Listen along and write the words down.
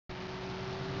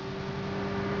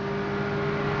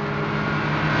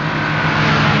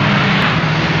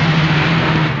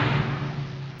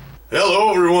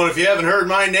Hello everyone, if you haven't heard,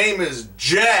 my name is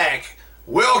Jack.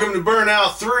 Welcome to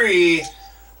Burnout 3.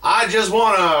 I just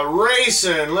want to race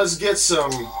and let's get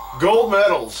some gold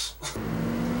medals.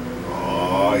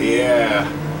 Oh yeah,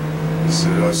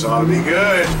 this ought to be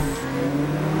good.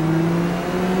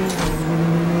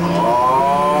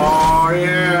 Oh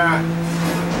yeah.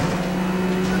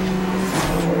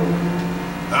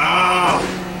 Ah.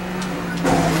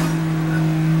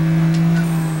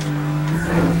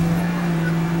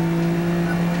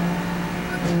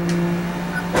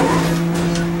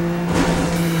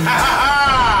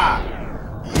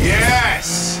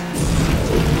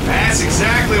 That's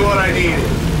exactly what I needed.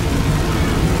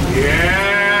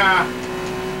 Yeah.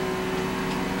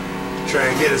 Try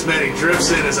and get as many drifts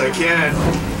in as I can.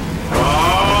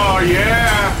 Oh,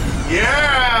 yeah.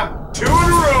 Yeah. 2 in a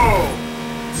row.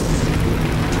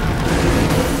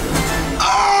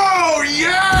 Oh,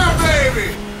 yeah,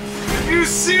 baby. Did you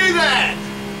see that?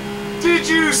 Did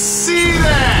you see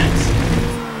that?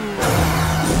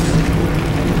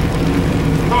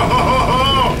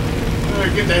 Oh,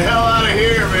 get the hell out of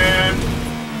here, man.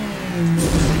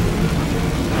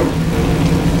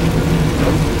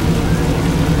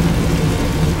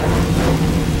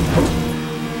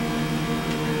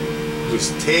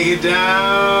 Just take it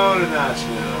down a notch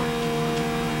now.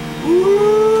 Woo!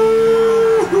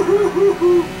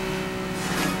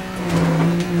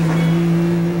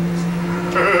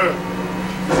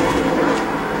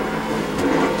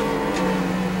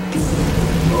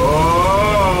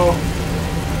 Oh!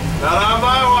 Not on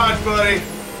my watch, buddy.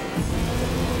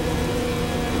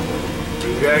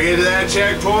 We gotta get to that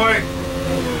checkpoint.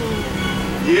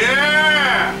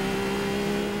 Yeah!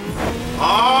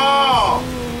 Oh!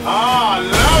 Oh, I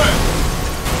love it!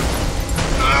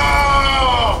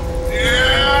 Oh!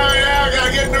 Yeah, yeah,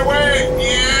 gotta get in their way!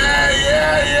 Yeah,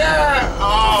 yeah, yeah!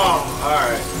 Oh,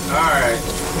 alright, alright.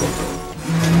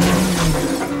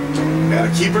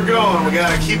 Gotta keep her going, we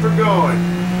gotta keep her going.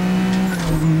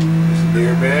 There's a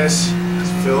near miss.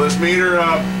 Let's fill this meter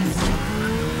up.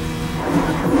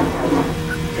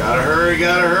 Gotta hurry,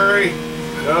 gotta hurry.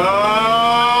 Oh,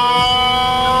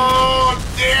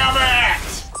 damn it!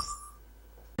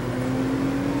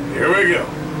 Here we go.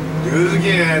 Do this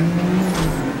again.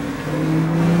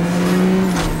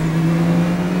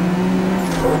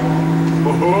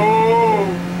 Oh!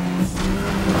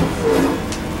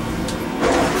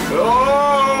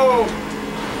 Oh!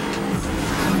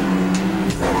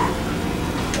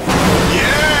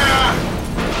 Yeah!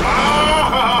 Oh!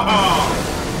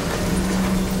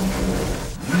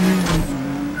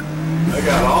 I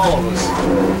got all of us.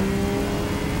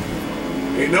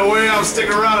 Ain't no way I'm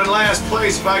sticking around in last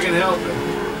place if I can help it.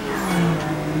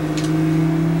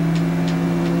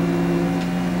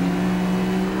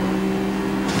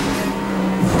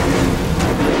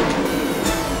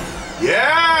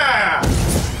 Yeah!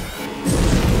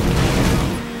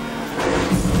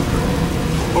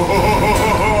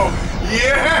 Oh,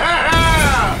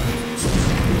 yeah!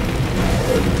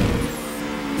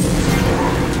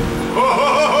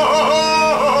 Oh,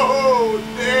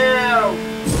 damn!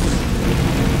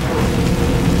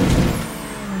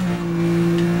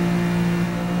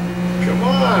 Come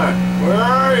on, where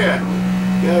are you?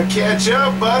 Gotta catch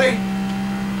up, buddy.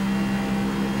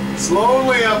 It's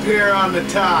lonely up here on the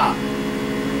top.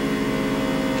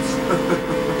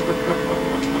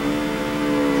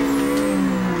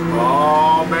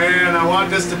 Oh man, I want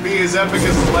this to be as epic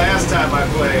as the last time I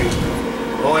played.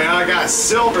 Only I got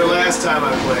silver last time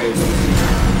I played.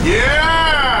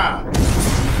 Yeah!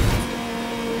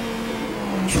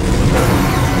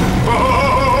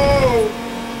 Oh!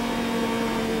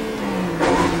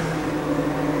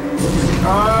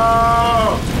 Oh!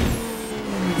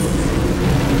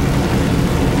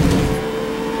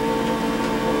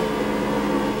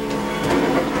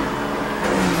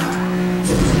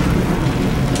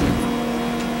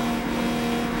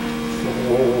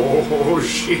 Oh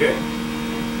shit.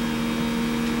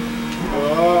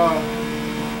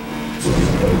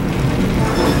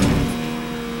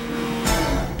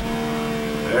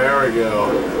 There we go.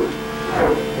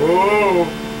 Whoa.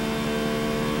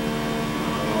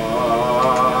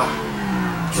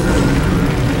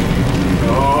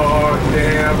 Oh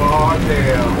damn, oh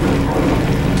damn.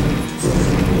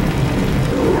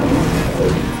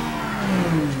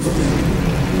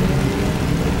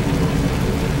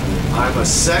 I'm a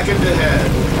second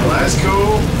ahead. Well, that's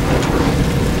cool.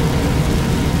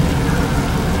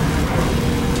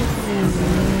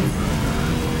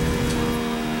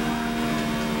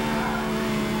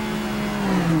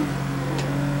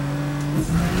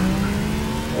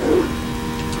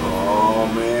 Oh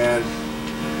man.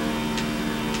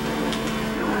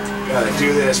 Gotta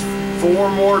do this 4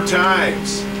 more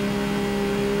times.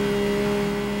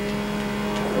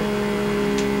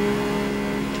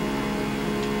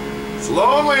 It's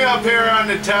lonely up here on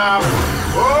the top.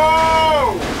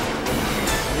 Whoa!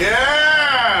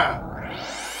 Yeah!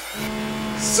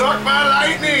 Suck my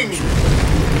lightning!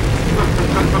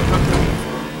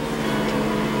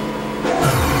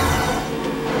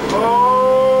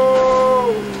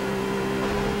 Oh!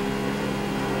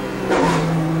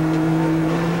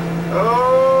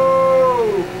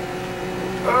 Oh!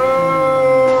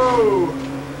 Oh!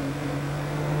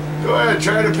 Go ahead,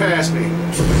 try to pass me.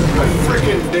 I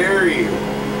frickin' dare you.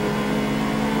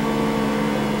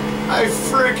 I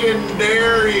frickin'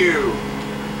 dare you.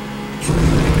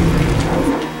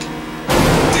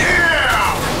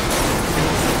 Damn!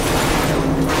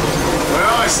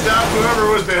 Well, I stopped whoever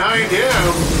was behind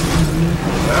him.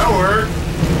 That worked.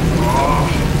 Oh.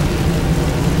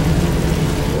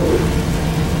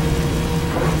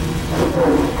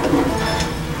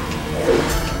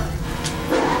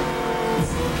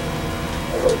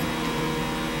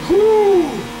 Whew!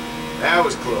 That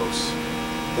was close.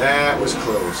 That was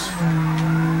close.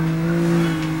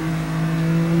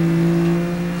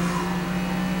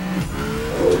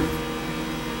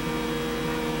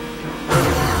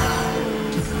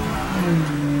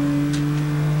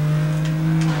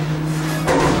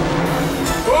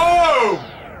 Boom!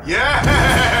 Yeah!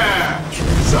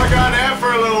 Suck on that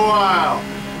for a little while.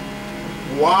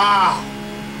 Wow.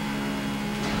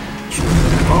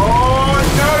 Oh,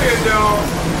 no you don't.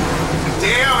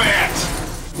 Damn it!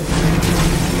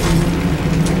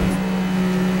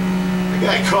 The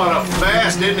guy caught up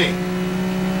fast, didn't he?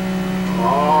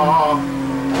 Oh.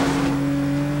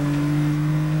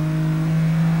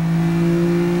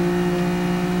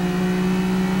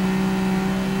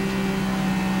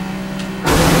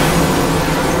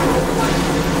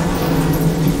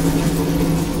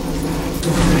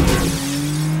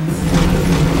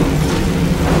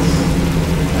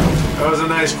 That was a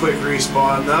nice quick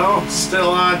respawn though. Still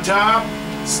on top.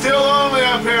 Still only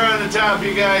up here on the top,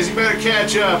 you guys. You better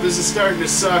catch up. This is starting to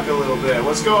suck a little bit.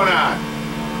 What's going on?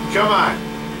 Come on.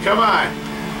 Come on.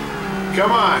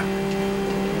 Come on.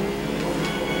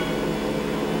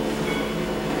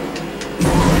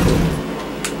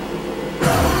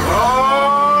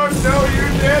 Oh, no, you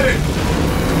did it.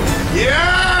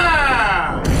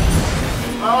 Yeah!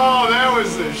 Oh, that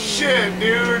was the shit,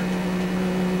 dude.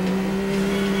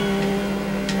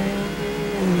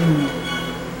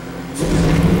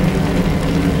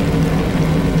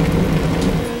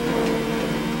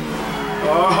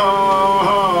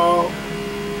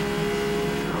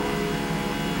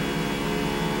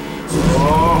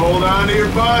 Oh, hold on to your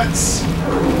butts.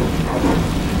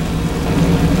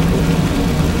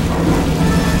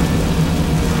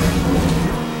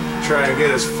 Try to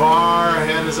get as far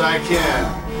ahead as I can.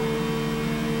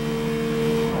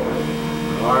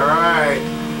 All right,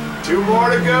 2 more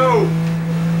to go.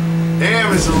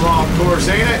 Damn, it's a long course,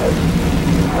 ain't it?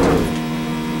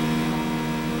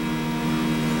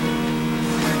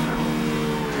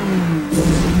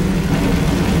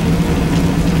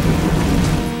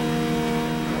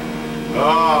 Oh,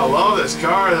 I love this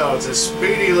car though. It's a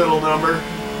speedy little number.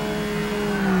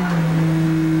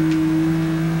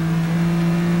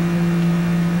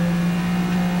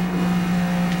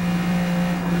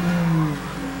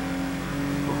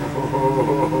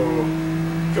 Oh.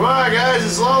 Come on guys,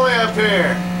 it's lonely up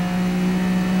here.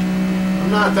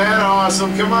 I'm not that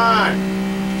awesome. Come on.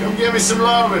 Come give me some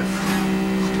loving.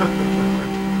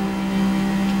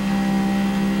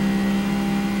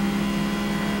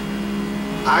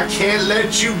 I can't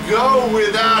let you go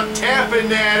without tapping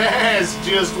that ass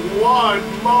just 1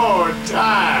 more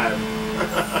time.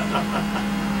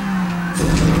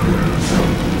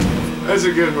 That's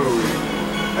a good movie.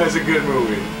 That's a good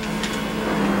movie.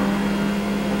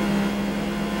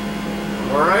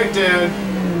 Alright then.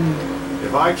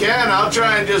 If I can, I'll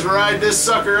try and just ride this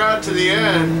sucker out to the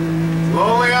end. It's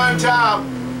lonely on top.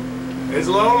 It's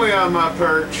lonely on my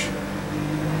perch.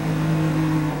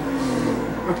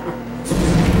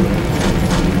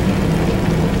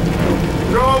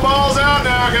 Throw balls out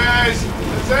now, guys.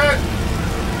 That's it.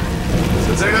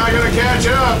 Since they're not going to catch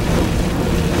up.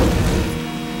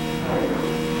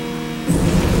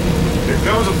 Here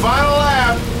comes the final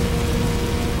lap.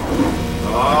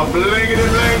 Oh, blinkety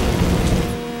blink.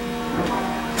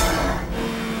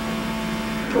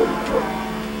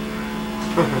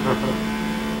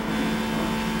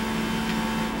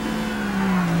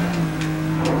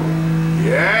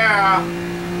 Yeah.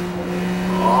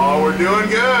 Oh, we're doing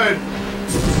good.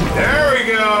 There we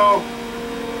go.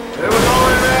 It was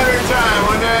only a matter of time,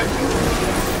 wasn't it?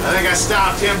 I think I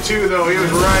stopped him too, though. He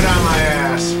was right on my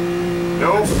ass.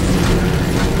 Nope.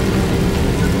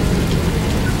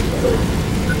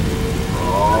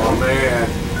 Oh, man.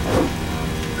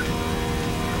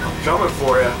 I'm coming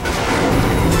for you.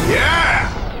 Yeah!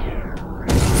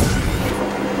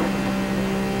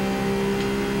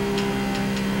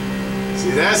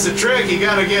 See, that's the trick. You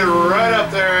gotta get right up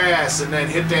their ass and then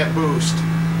hit that boost.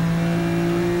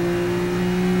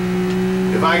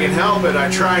 If I can help it, I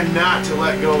try not to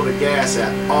let go of the gas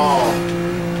at all.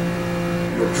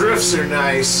 The drifts are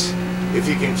nice if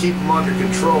you can keep them under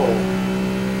control.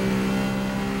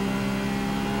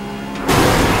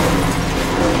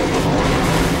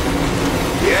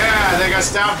 Yeah, I think I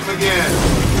stopped him again.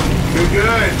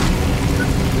 Good.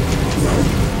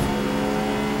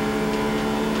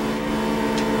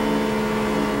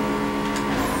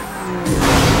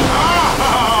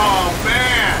 Oh,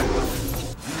 man!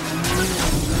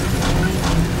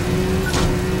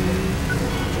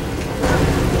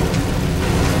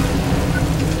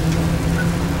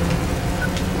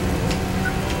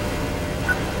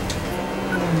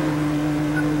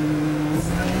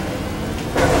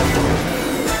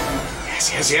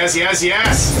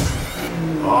 Yes.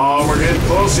 Oh, we're getting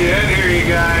close to the end here, you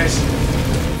guys.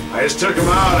 I just took him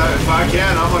out. If I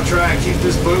can, I'm going to try and keep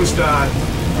this boost on.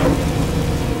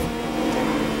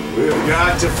 We've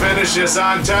got to finish this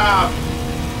on top.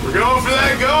 We're going for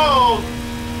that gold.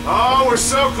 Oh, we're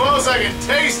so close. I can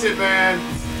taste it, man.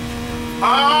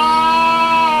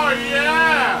 Oh,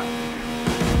 yeah.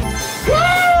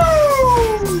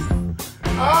 Woo!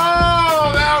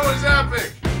 Oh, that was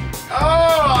epic. Oh,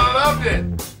 I loved it.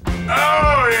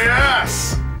 Oh,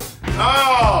 yes.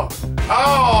 Oh,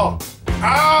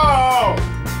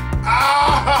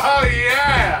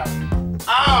 yeah.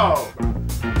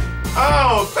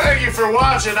 Oh, thank you for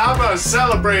watching. I'm going to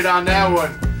celebrate on that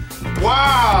one.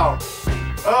 Wow.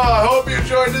 Oh, I hope you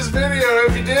enjoyed this video.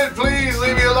 If you did, please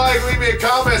leave me a like, leave me a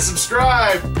comment,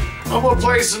 subscribe. I'm going to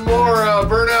play some more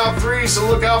Burnout 3, so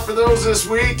look out for those this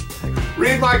week.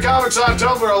 Read my comics on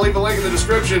Tumblr. I'll leave a link in the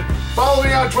description. Follow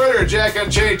me on Twitter at Jack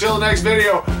Unchained. Till the next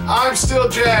video, I'm still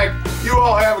Jack. You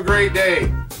all have a great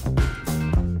day.